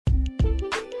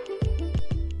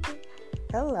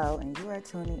Hello, and you are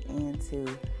tuning in to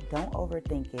Don't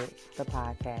Overthink It, the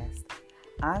podcast.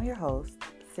 I'm your host,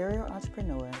 serial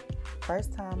entrepreneur,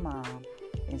 first-time mom,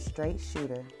 and straight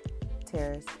shooter,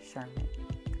 Terrace Sherman.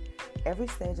 Every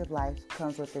stage of life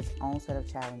comes with its own set of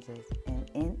challenges,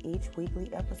 and in each weekly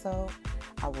episode,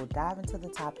 I will dive into the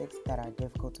topics that are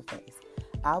difficult to face.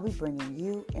 I'll be bringing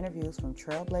you interviews from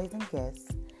trailblazing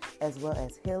guests, as well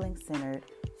as healing-centered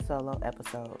solo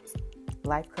episodes.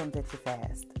 Life comes at you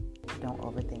fast. Don't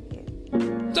overthink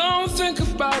it. Don't think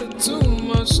about it too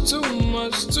much.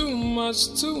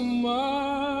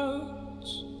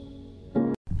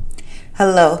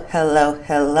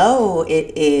 Hello.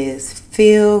 It is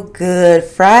Feel Good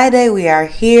Friday. We are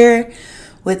here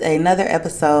with another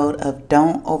episode of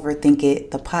Don't Overthink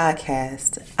It, the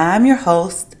podcast. I'm your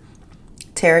host,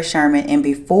 Terrace Sherman, and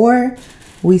before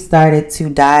we started to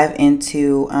dive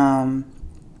into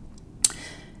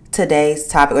today's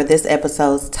topic, or this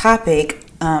episode's topic,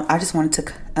 I just wanted to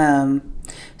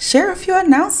share a few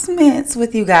announcements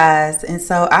with you guys. And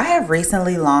so I have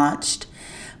recently launched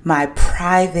my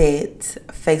private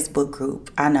Facebook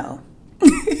group. I know.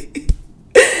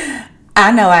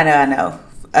 I know.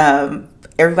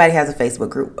 Everybody has a Facebook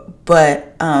group,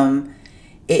 but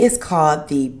it is called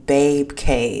the Babe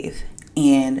Cave.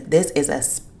 And this is a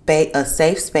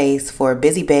safe space for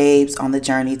busy babes on the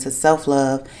journey to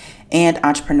self-love and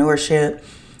entrepreneurship.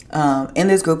 In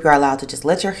this group, you're allowed to just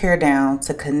let your hair down,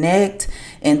 to connect,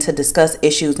 and to discuss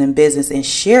issues in business and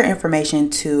share information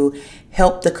to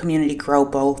help the community grow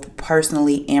both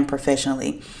personally and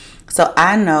professionally. So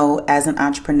I know as an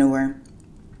entrepreneur,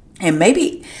 and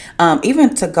maybe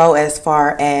even to go as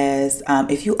far as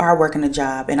if you are working a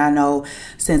job, and I know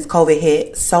since COVID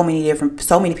hit, so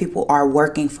many people are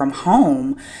working from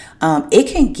home. It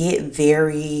can get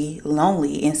very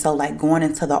lonely, and so like going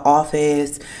into the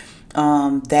office,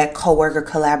 that coworker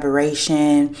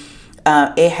collaboration,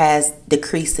 it has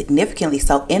decreased significantly.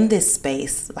 So in this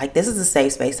space, like this is a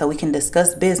safe space, so we can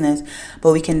discuss business,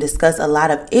 but we can discuss a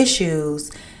lot of issues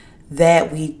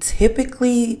that we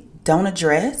typically don't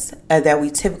address, that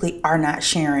we typically are not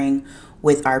sharing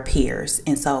with our peers.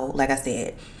 And so, like I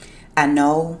said, I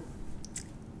know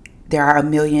there are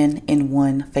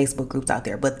 1,000,001 Facebook groups out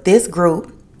there, but this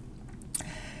group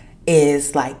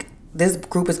is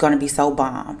going to be so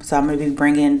bomb. So I'm going to be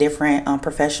bringing different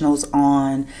professionals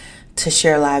on to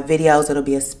share live videos. It'll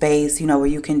be a space, where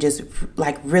you can just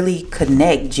like really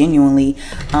connect genuinely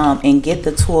and get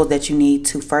the tools that you need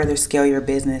to further scale your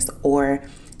business or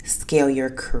scale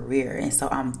your career. And so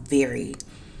I'm very,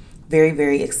 very,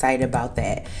 very excited about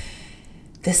that.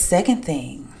 The second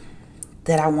thing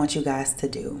that I want you guys to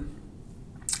do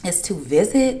is to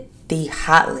visit the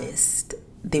hot list,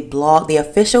 the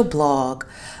official blog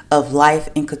of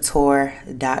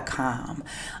lifeandcouture.com.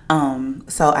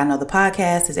 So I know the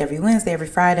podcast is every Wednesday, every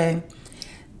Friday.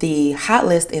 The hot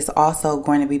list is also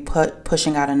going to be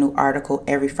pushing out a new article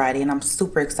every Friday, and I'm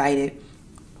super excited.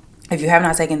 If you have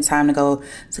not taken time to go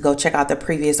check out the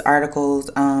previous articles,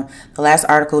 the last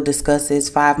article discusses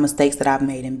 5 mistakes that I've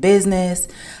made in business.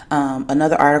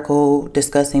 Another article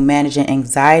discussing managing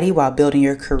anxiety while building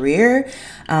your career.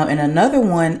 And another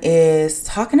one is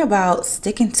talking about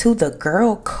sticking to the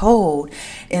girl code.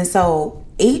 And so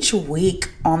each week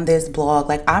on this blog,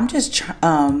 like I'm just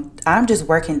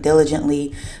working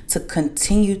diligently to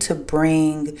continue to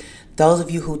bring those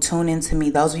of you who tune into me,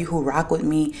 those of you who rock with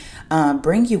me,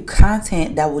 bring you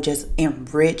content that will just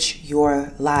enrich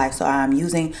your life. So I'm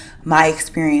using my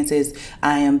experiences.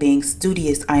 I am being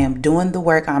studious. I am doing the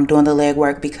work. I'm doing the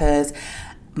legwork, because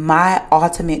my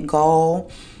ultimate goal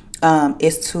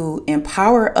is to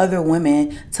empower other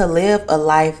women to live a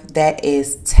life that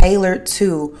is tailored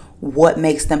to what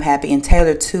makes them happy and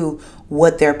tailored to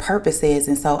what their purpose is.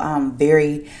 And so I'm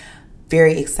very,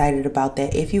 very excited about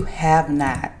that. If you have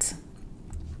not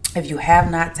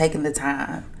taken the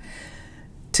time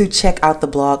to check out the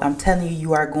blog, I'm telling you,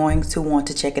 you are going to want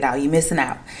to check it out. You're missing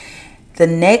out. The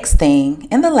next thing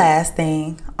and the last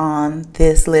thing on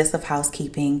this list of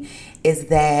housekeeping is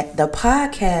that the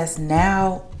podcast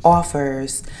now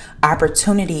offers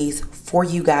opportunities for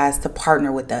you guys to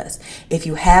partner with us. If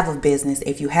you have a business,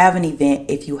 if you have an event,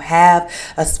 if you have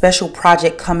a special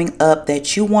project coming up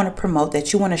that you want to promote,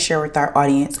 that you want to share with our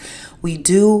audience, we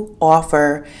do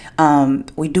offer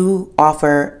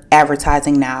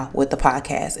advertising now with the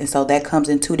podcast. And so that comes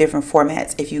in 2 different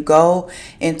formats. If you go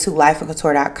into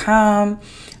lifeandcouture.com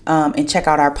and check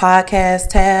out our podcast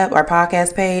tab, our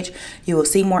podcast page, you will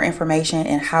see more information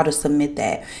and how to submit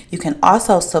that. You can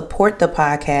also support the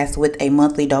podcast with a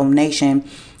monthly donation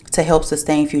to help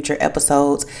sustain future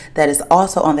episodes. That is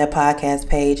also on that podcast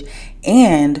page.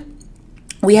 And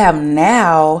we have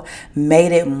now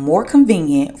made it more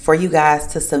convenient for you guys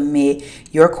to submit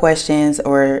your questions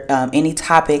or any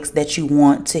topics that you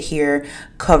want to hear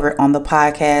covered on the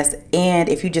podcast. And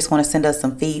if you just want to send us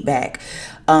some feedback,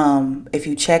 if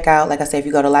you check out, like I said, if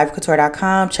you go to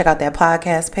livecouture.com, check out that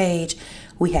podcast page.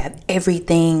 We have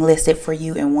everything listed for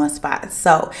you in one spot.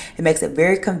 So it makes it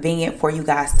very convenient for you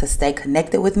guys to stay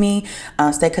connected with me,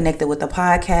 stay connected with the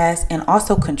podcast, and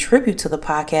also contribute to the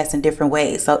podcast in different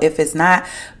ways. So if it's not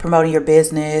promoting your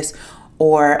business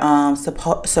or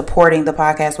supporting the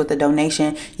podcast with a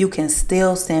donation, you can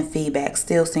still send feedback,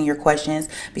 still send your questions,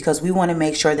 because we want to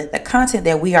make sure that the content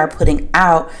that we are putting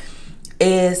out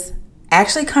is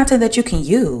actually content that you can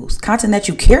use, content that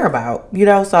you care about,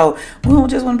 so we don't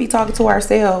just want to be talking to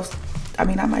ourselves. I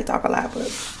mean, I might talk a lot,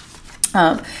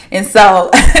 but and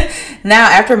so now,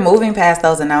 after moving past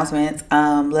those announcements,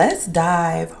 let's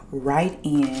dive right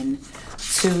in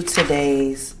to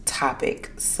today's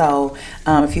topic. So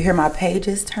if you hear my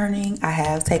pages turning, I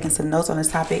have taken some notes on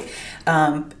this topic,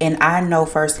 and I know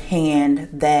firsthand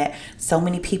that so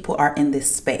many people are in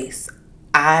this space.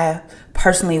 I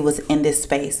personally was in this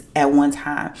space at one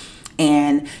time,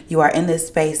 and you are in this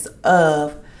space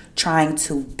of trying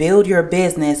to build your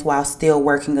business while still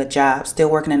working a job, still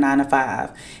working a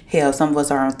 9-to-5. Hell, some of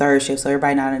us are on third shift, so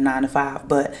everybody not a 9-to-5,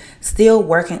 but still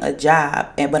working a job.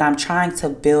 But I'm trying to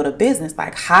build a business.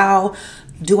 Like, how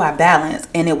do I balance?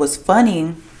 And it was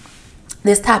funny.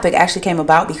 This topic actually came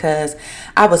about because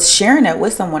I was sharing it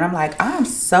with someone. I'm like, I'm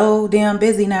so damn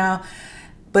busy now.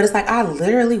 But it's like I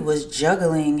literally was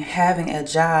juggling having a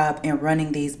job and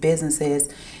running these businesses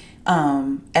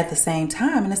at the same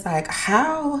time. And it's like,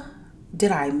 how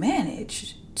did I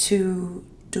manage to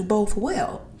do both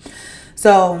well?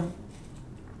 So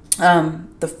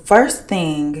the first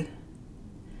thing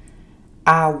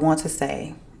I want to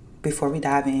say before we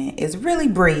dive in is really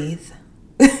breathe.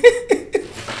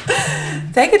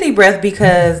 Take a deep breath,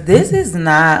 because this is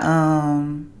not,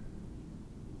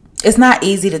 it's not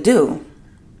easy to do.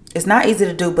 It's not easy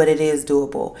to do, but it is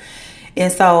doable. And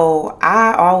so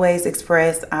I always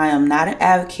express, I am not an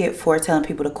advocate for telling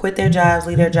people to quit their jobs,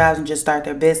 leave their jobs, and just start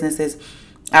their businesses.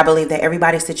 I believe that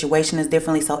everybody's situation is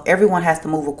differently, so everyone has to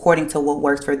move according to what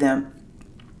works for them.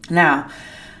 Now,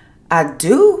 I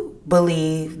do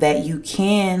believe that you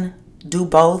can do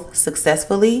both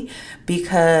successfully,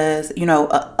 because,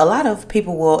 a lot of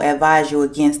people will advise you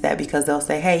against that, because they'll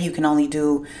say, hey,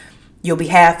 you'll be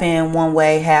half in one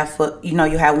way, half foot, you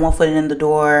have one foot in the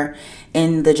door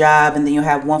in the job, and then you'll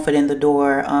have one foot in the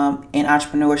door in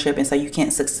entrepreneurship. And so you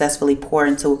can't successfully pour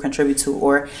into or contribute to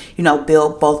or,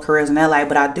 build both careers in that life.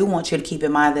 But I do want you to keep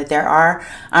in mind that there are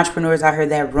entrepreneurs out here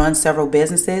that run several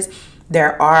businesses.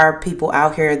 There are people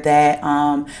out here that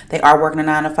they are working a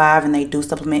 9-to-5 and they do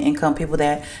supplement income, people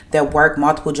that work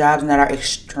multiple jobs and that are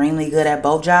extremely good at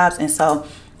both jobs. And so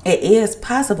it is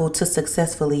possible to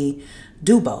successfully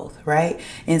do both, right?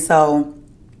 And so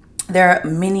there are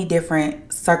many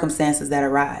different circumstances that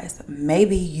arise.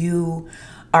 Maybe you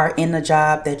are in a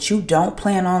job that you don't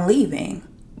plan on leaving,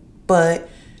 but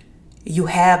you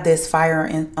have this fire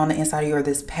on the inside of you, or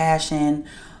this passion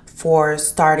for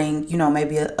starting,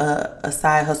 maybe a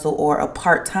side hustle or a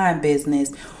part-time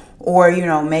business. Or,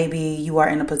 maybe you are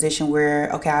in a position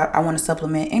where, okay, I want to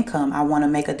supplement income. I want to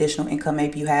make additional income.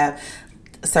 Maybe you have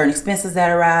certain expenses that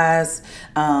arise,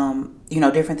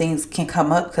 different things can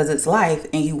come up because it's life,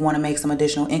 and you want to make some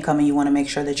additional income, and you want to make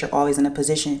sure that you're always in a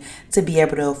position to be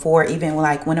able to afford, even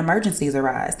like when emergencies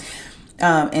arise.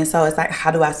 And so it's like, how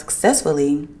do I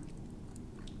successfully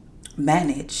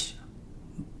manage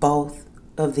both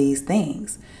of these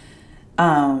things?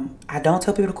 I don't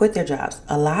tell people to quit their jobs.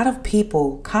 A lot of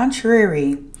people,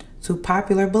 contrary to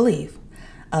popular belief,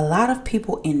 a lot of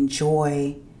people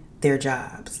enjoy their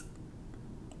jobs.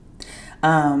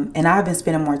 And I've been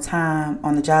spending more time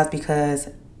on the jobs because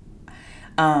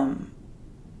having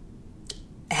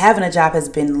a job has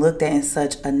been looked at in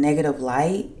such a negative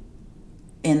light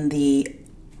in the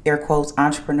air quotes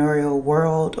entrepreneurial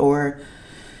world or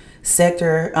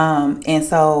sector. And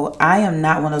so I am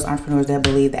not one of those entrepreneurs that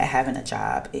believe that having a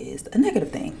job is a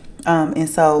negative thing. And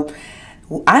so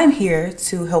I'm here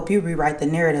to help you rewrite the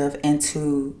narrative and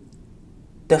to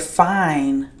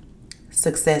define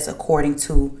success according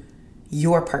to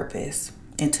your purpose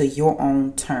and to your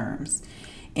own terms,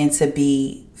 and to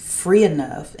be free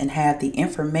enough and have the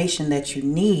information that you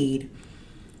need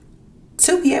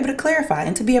to be able to clarify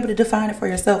and to be able to define it for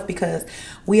yourself, because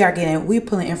we're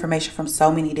pulling information from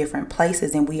so many different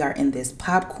places, and we are in this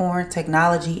popcorn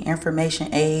technology information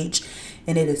age,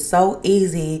 and it is so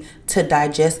easy to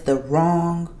digest the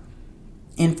wrong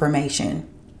information.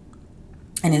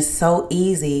 And it's so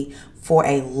easy for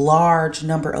a large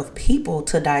number of people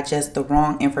to digest the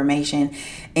wrong information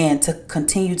and to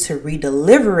continue to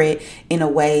redeliver it in a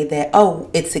way that, oh,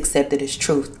 it's accepted as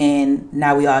truth. And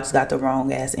now we all just got the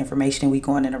wrong ass information and we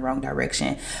going in the wrong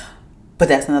direction. But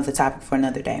that's another topic for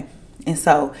another day. And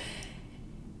so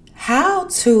how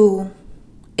to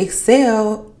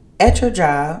excel at your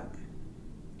job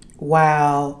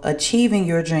while achieving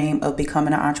your dream of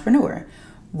becoming an entrepreneur,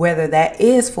 whether that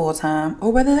is full-time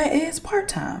or whether that is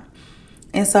part-time.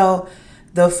 And so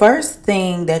the first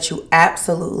thing that you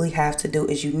absolutely have to do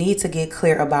is you need to get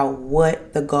clear about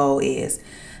what the goal is.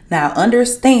 Now,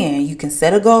 understand you can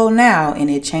set a goal now and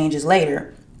it changes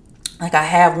later. Like I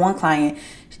have one client,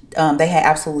 they had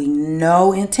absolutely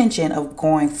no intention of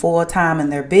going full-time in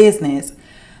their business,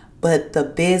 but the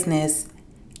business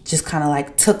just kind of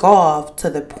like took off to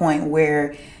the point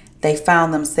where they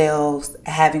found themselves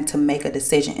having to make a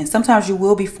decision. And sometimes you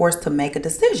will be forced to make a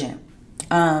decision.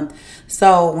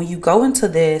 So when you go into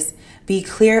this, be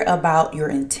clear about your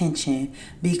intention.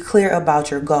 Be clear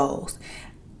about your goals.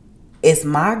 Is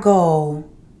my goal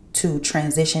to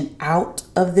transition out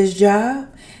of this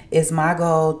job? Is my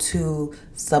goal to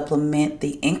supplement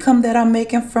the income that I'm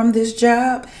making from this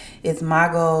job? Is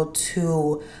my goal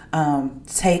to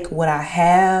take what I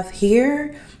have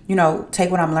here, take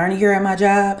what I'm learning here at my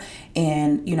job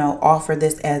and, offer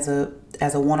this as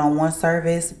a one-on-one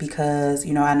service because,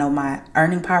 I know my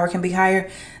earning power can be higher.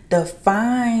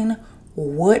 Define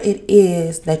what it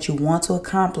is that you want to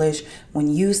accomplish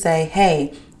when you say,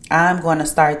 hey, I'm going to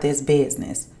start this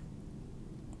business.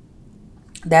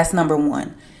 That's number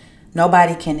one.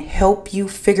 Nobody can help you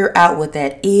figure out what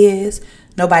that is.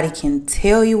 Nobody can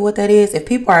tell you what that is. If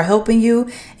people are helping you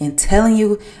and telling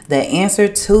you the answer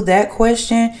to that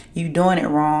question, you're doing it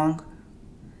wrong.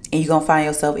 And you're going to find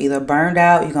yourself either burned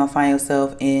out, you're going to find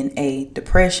yourself in a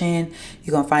depression,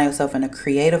 you're going to find yourself in a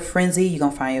creative frenzy, you're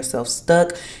going to find yourself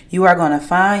stuck. You are going to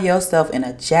find yourself in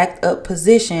a jacked up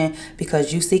position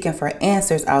because you're seeking for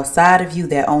answers outside of you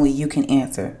that only you can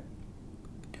answer.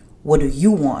 What do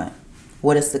you want?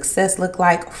 What does success look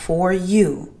like for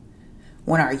you?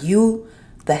 When are you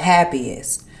the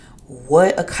happiest?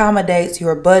 What accommodates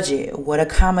your budget? What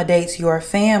accommodates your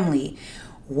family?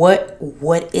 What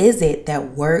is it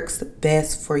that works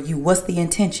best for you? What's the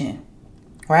intention?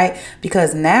 Right?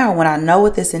 Because now when I know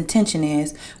what this intention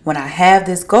is, when I have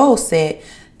this goal set,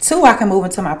 2, I can move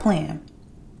into my plan.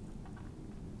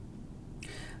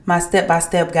 My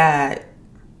step-by-step guide.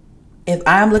 If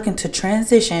I'm looking to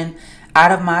transition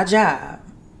out of my job,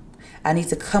 I need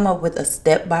to come up with a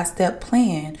step-by-step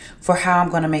plan for how I'm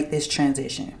going to make this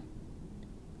transition.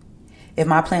 If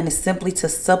my plan is simply to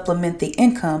supplement the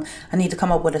income, I need to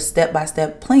come up with a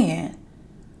step-by-step plan.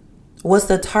 What's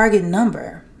the target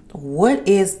number? What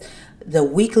is the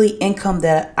weekly income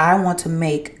that I want to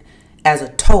make as a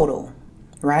total,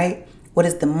 right? What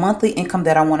is the monthly income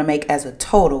that I want to make as a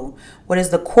total? What is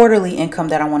the quarterly income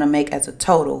that I want to make as a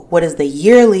total? What is the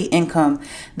yearly income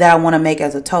that I want to make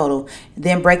as a total?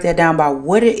 Then break that down by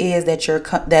what it is that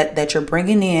you're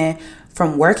bringing in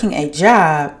from working a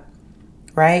job,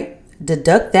 right?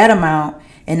 Deduct that amount,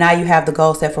 and now you have the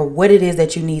goal set for what it is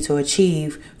that you need to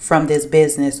achieve from this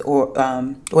business, or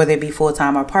whether it be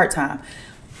full-time or part-time.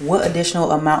 What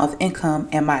additional amount of income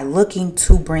am I looking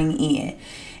to bring in?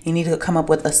 You need to come up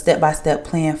with a step-by-step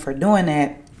plan for doing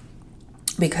that,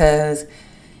 because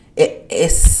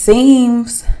it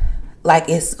seems like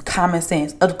it's common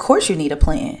sense. Of course you need a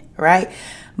plan, right?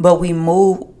 But we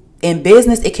move in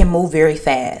business, it can move very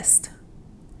fast.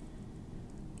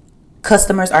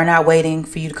 Customers are not waiting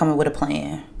for you to come up with a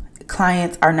plan.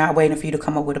 Clients are not waiting for you to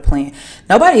come up with a plan.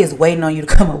 Nobody is waiting on you to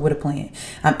come up with a plan.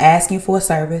 I'm asking for a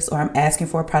service or I'm asking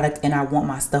for a product and I want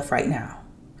my stuff right now.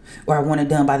 Or I want it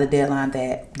done by the deadline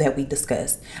that we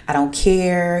discussed. I don't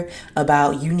care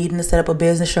about you needing to set up a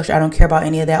business structure. I don't care about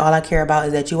any of that. All I care about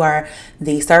is that you are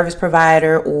the service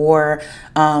provider, or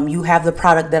you have the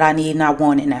product that I need and I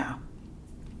want it now.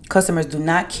 Customers do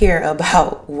not care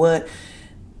about what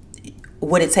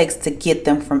it takes to get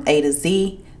them from A to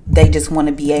Z. They just want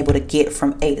to be able to get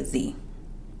from A to Z.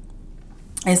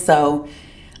 And so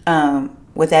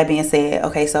with that being said,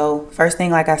 okay, so first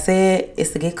thing, like I said,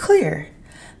 is to get clear.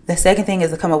 The second thing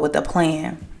is to come up with a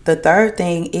plan. The third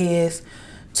thing is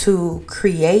to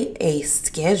create a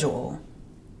schedule.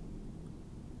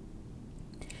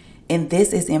 And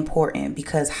this is important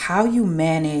because how you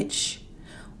manage,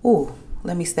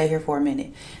 let me stay here for a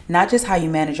minute. Not just how you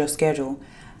manage your schedule,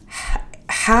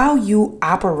 how you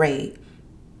operate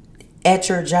at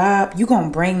your job, you're going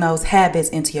to bring those habits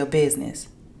into your business.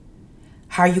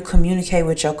 How you communicate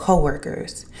with your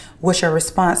coworkers? What's your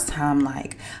response time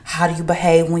like? How do you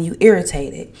behave when you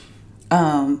irritated?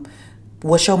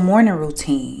 What's your morning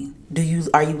routine?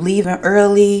 Are you leaving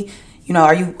early?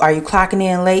 Are you clocking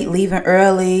in late, leaving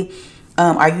early?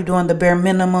 Are you doing the bare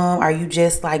minimum? Are you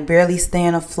just like barely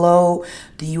staying afloat?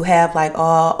 Do you have like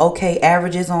all okay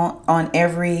averages on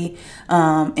every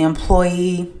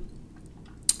employee?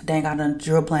 Dang, I done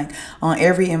drew a blank on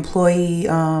every employee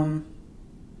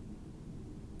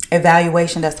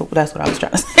evaluation. That's what I was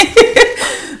trying to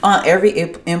say. On every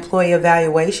employee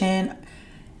evaluation,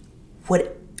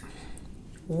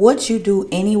 what you do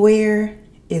anywhere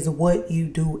is what you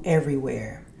do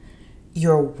everywhere.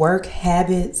 Your work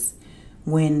habits,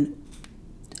 when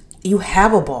you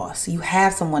have a boss, you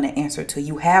have someone to answer to,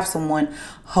 you have someone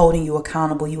holding you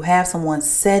accountable, you have someone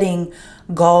setting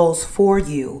goals for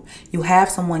you, you have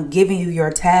someone giving you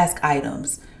your task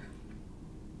items,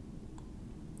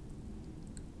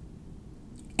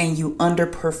 and you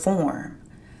underperform.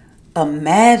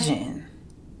 Imagine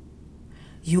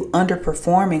you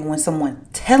underperforming when someone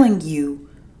telling you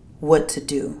what to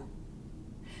do.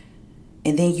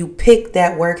 And then you pick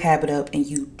that work habit up and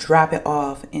you drop it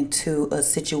off into a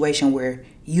situation where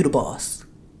you the boss.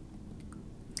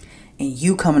 And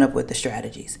you coming up with the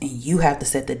strategies. And you have to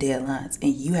set the deadlines.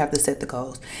 And you have to set the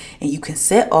goals. And you can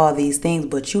set all these things,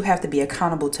 but you have to be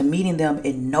accountable to meeting them,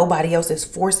 and nobody else is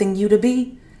forcing you to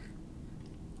be.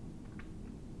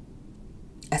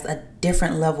 That's a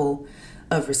different level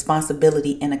of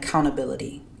responsibility and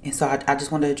accountability. And so I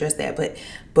just want to address that.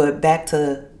 But back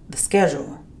to the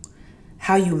schedule.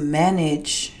 How you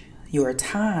manage your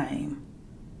time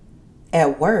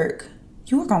at work,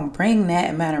 you are going to bring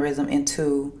that mannerism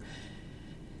into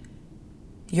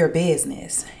your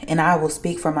business. And I will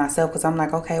speak for myself because I'm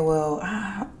like, okay, well,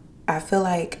 I feel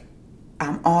like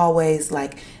I'm always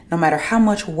like, no matter how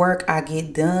much work I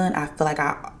get done, I feel like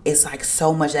it's like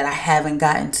so much that I haven't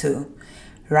gotten to,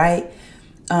 right?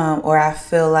 Or I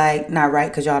feel like, not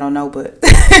right because y'all don't know, but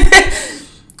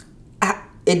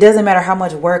it doesn't matter how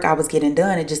much work I was getting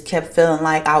done. It just kept feeling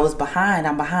like I was behind.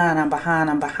 I'm behind,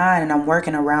 and I'm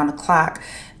working around the clock.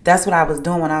 That's what I was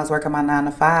doing when I was working my 9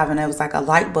 to 5, and it was like a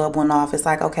light bulb went off. It's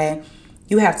like, okay,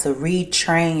 you have to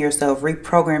retrain yourself,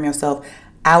 reprogram yourself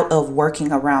out of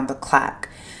working around the clock.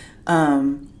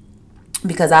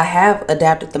 Because I have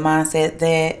adopted the mindset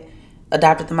that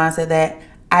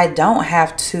I don't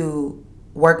have to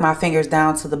work my fingers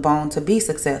down to the bone to be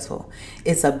successful.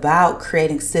 It's about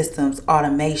creating systems,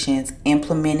 automations,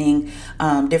 implementing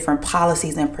different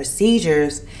policies and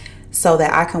procedures so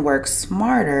that I can work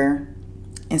smarter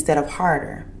instead of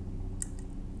harder.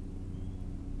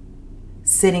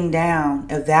 Sitting down,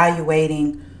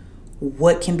 evaluating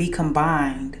what can be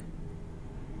combined,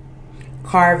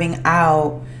 carving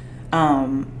out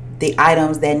the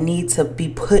items that need to be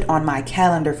put on my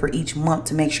calendar for each month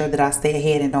to make sure that I stay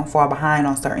ahead and don't fall behind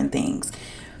on certain things.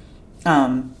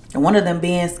 One of them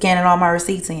being scanning all my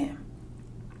receipts in.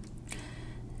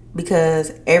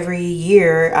 Because every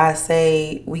year I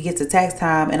say we get to tax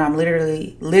time and I'm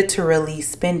literally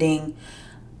spending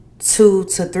 2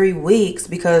 to 3 weeks,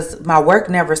 because my work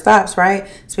never stops, right?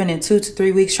 Spending 2 to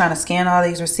 3 weeks trying to scan all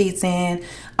these receipts in,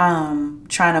 trying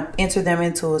to enter them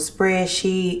into a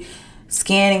spreadsheet,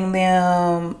 scanning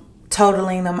them,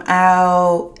 totaling them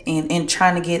out, and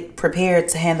trying to get prepared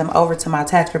to hand them over to my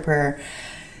tax preparer.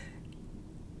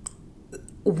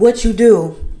 What you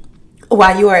do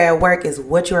while you are at work is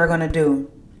what you are going to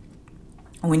do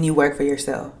when you work for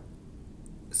yourself.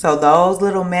 So those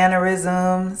little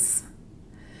mannerisms,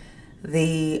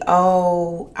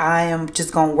 I am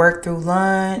just going to work through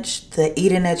lunch, the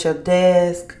eating at your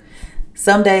desk.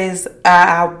 Some days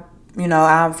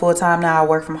I'm full-time now. I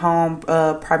work from home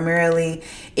primarily.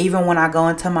 Even when I go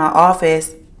into my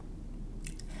office,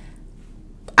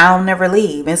 I don't never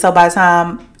leave. And so by the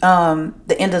time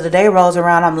the end of the day rolls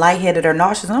around, I'm lightheaded or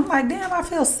nauseous. And I'm like, damn, I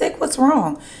feel sick. What's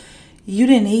wrong? You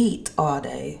didn't eat all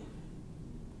day.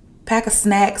 Pack a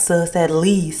snack, sis, at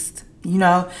least,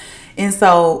 And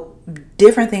so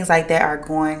different things like that are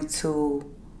going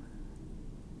to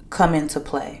come into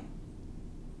play.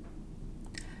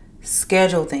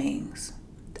 Schedule things.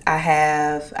 I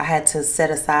had to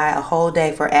set aside a whole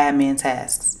day for admin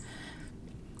tasks.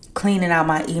 Cleaning out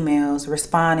my emails,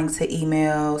 responding to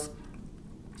emails,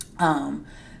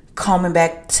 combing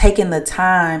back, taking the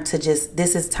time to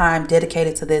this is time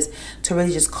dedicated to this, to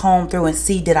really just comb through and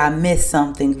see, did I miss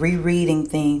something, rereading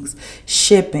things,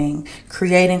 shipping,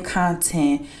 creating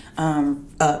content,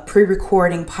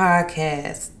 pre-recording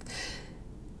podcasts,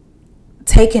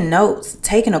 taking notes,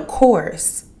 taking a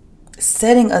course,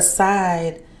 setting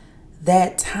aside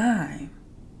that time.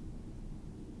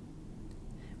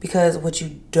 Because what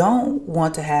you don't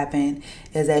want to happen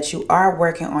is that you are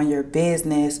working on your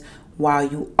business while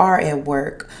you are at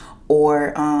work.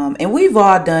 Or, and we've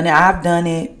all done it. I've done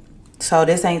it. So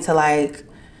this ain't to like,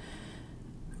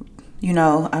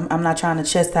 I'm not trying to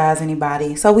chastise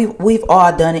anybody. So we've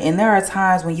all done it. And there are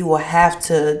times when you will have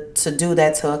to do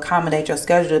that to accommodate your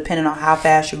schedule, depending on how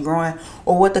fast you're growing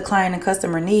or what the client and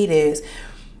customer need is.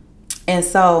 And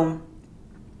so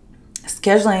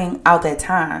scheduling out that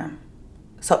time.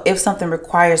 So if something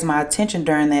requires my attention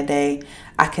during that day,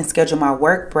 I can schedule my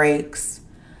work breaks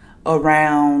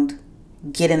around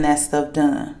getting that stuff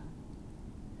done.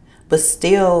 But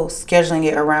still scheduling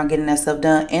it around getting that stuff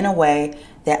done in a way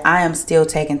that I am still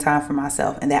taking time for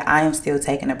myself and that I am still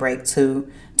taking a break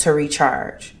to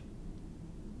recharge.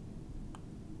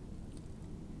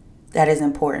 That is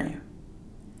important.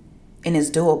 And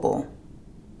it's doable.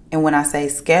 And when I say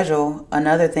schedule,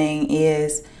 another thing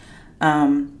is,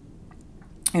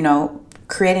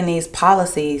 creating these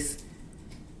policies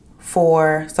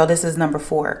so this is number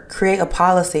 4, create a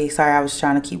policy. Sorry, I was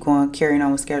trying to keep going, carrying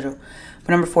on with schedule. But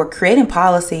number 4, creating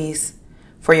policies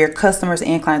for your customers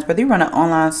and clients, whether you run an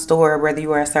online store, whether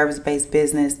you are a service-based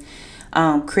business,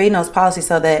 creating those policies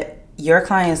so that your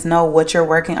clients know what your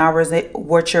working hours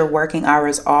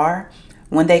are,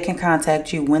 when they can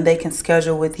contact you, when they can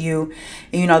schedule with you.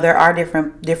 And, there are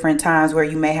different times where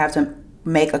you may have to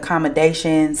make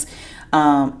accommodations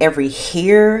every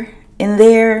here and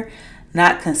there,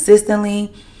 not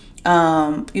consistently.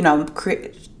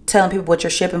 Telling people what your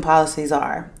shipping policies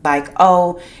are. Like,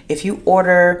 if you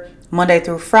order Monday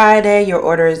through Friday,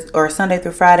 or Sunday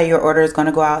through Friday, your order is going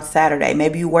to go out Saturday.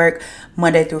 Maybe you work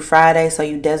Monday through Friday, so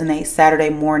you designate Saturday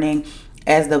morning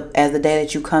as the day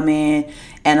that you come in,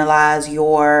 analyze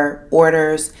your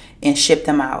orders, and ship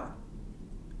them out.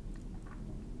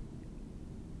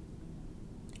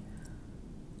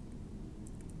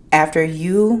 After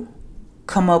you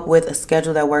come up with a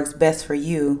schedule that works best for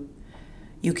you,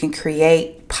 you can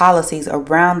create policies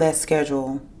around that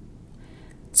schedule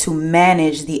to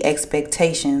manage the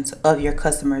expectations of your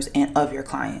customers and of your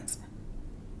clients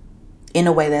in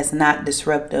a way that's not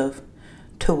disruptive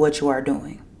to what you are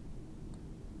doing.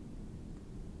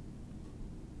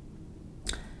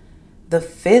 The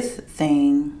 5th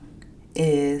thing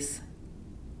is,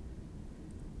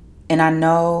 and I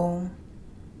know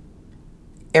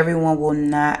everyone will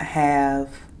not have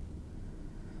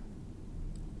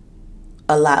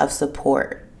a lot of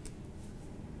support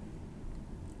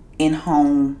in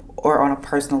home or on a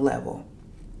personal level.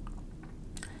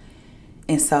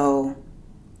 And so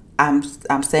I'm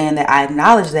saying that I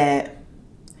acknowledge that,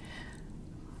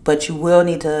 but you will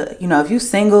need to, if you're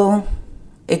single,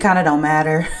 it kind of don't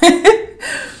matter.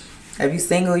 If you're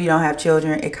single, you don't have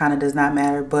children, it kind of does not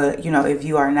matter. But, if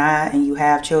you are not and you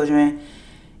have children,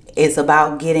 it's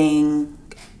about getting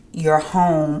your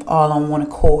home all on one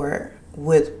accord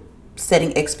with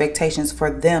setting expectations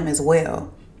for them as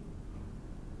well.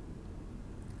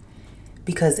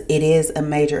 Because it is a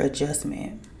major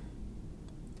adjustment.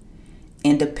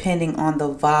 And depending on the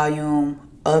volume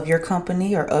of your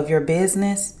company or of your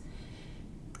business,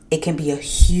 it can be a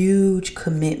huge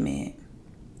commitment.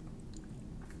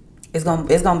 It's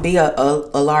gonna be a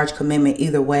large commitment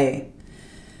either way.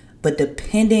 But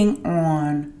depending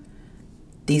on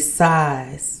the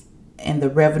size and the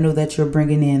revenue that you're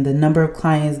bringing in, the number of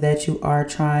clients that you are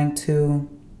trying to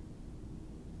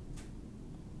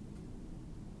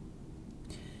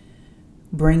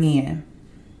bring in,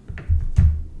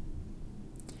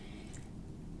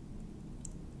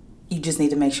 you just need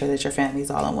to make sure that your family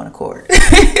is all on one accord.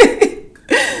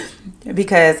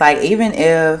 Because even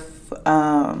if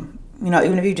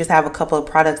even if you just have a couple of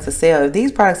products to sell, if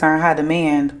these products are in high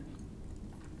demand,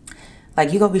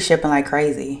 you're gonna be shipping like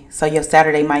crazy. So your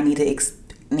Saturday might need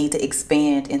to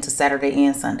expand into Saturday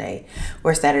and Sunday,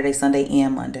 or Saturday, Sunday,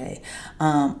 and Monday.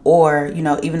 Or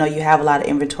even though you have a lot of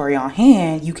inventory on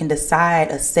hand, you can decide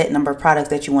a set number of products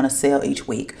that you want to sell each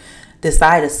week.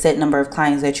 Decide a set number of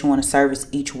clients that you want to service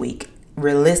each week.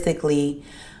 Realistically,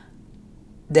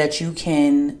 that you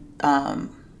can,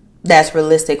 that's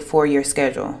realistic for your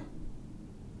schedule.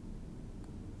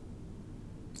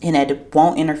 And that it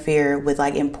won't interfere with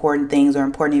important things or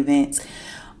important events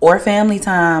or family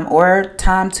time or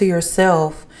time to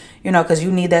yourself, because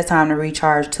you need that time to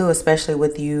recharge too, especially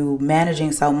with you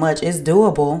managing so much. It's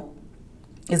doable.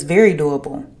 It's very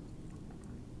doable.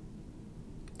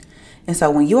 And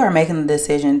so when you are making the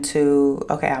decision to,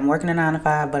 okay, I'm working a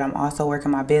 9-to-5, but I'm also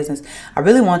working my business, I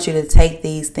really want you to take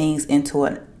these things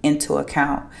into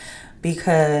account.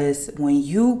 Because when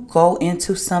you go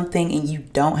into something and you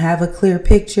don't have a clear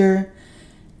picture,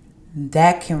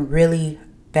 that can really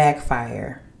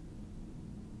backfire.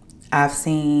 I've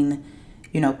seen,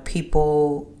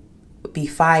 people be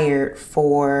fired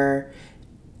for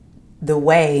the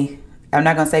way, I'm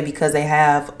not going to say because they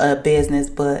have a business,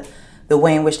 but the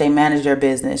way in which they manage their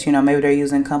business. Maybe they're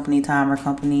using company time or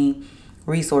company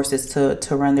resources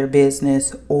to run their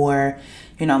business, or,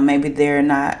 maybe they're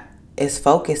not as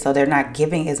focused, so they're not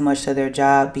giving as much to their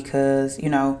job because,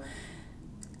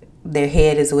 their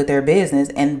head is with their business.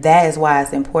 And that is why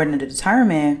it's important to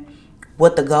determine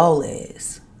what the goal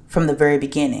is from the very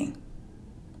beginning.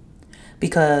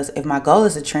 Because if my goal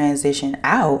is to transition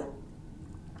out,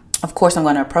 of course I'm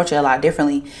going to approach it a lot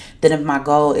differently than if my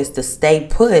goal is to stay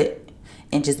put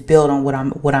and just build on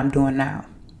what I'm doing now.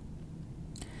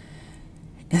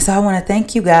 And so I want to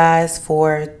thank you guys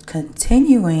for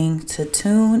continuing to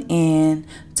tune in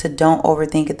to Don't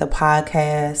Overthink It, the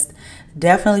podcast.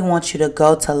 Definitely want you to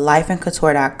go to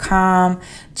lifeandcouture.com.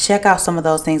 Check out some of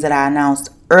those things that I announced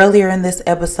earlier in this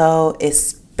episode,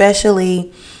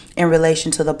 especially in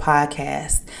relation to the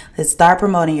podcast. Let's start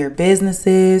promoting your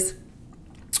businesses.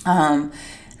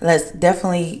 Let's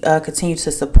definitely continue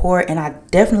to support. And I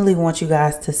definitely want you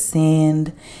guys to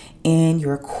send in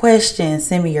your questions,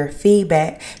 send me your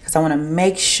feedback, because I want to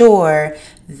make sure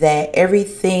that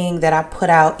everything that I put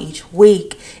out each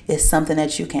week is something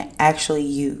that you can actually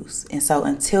use. And so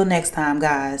until next time,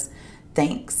 guys,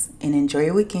 thanks and enjoy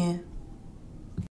your weekend.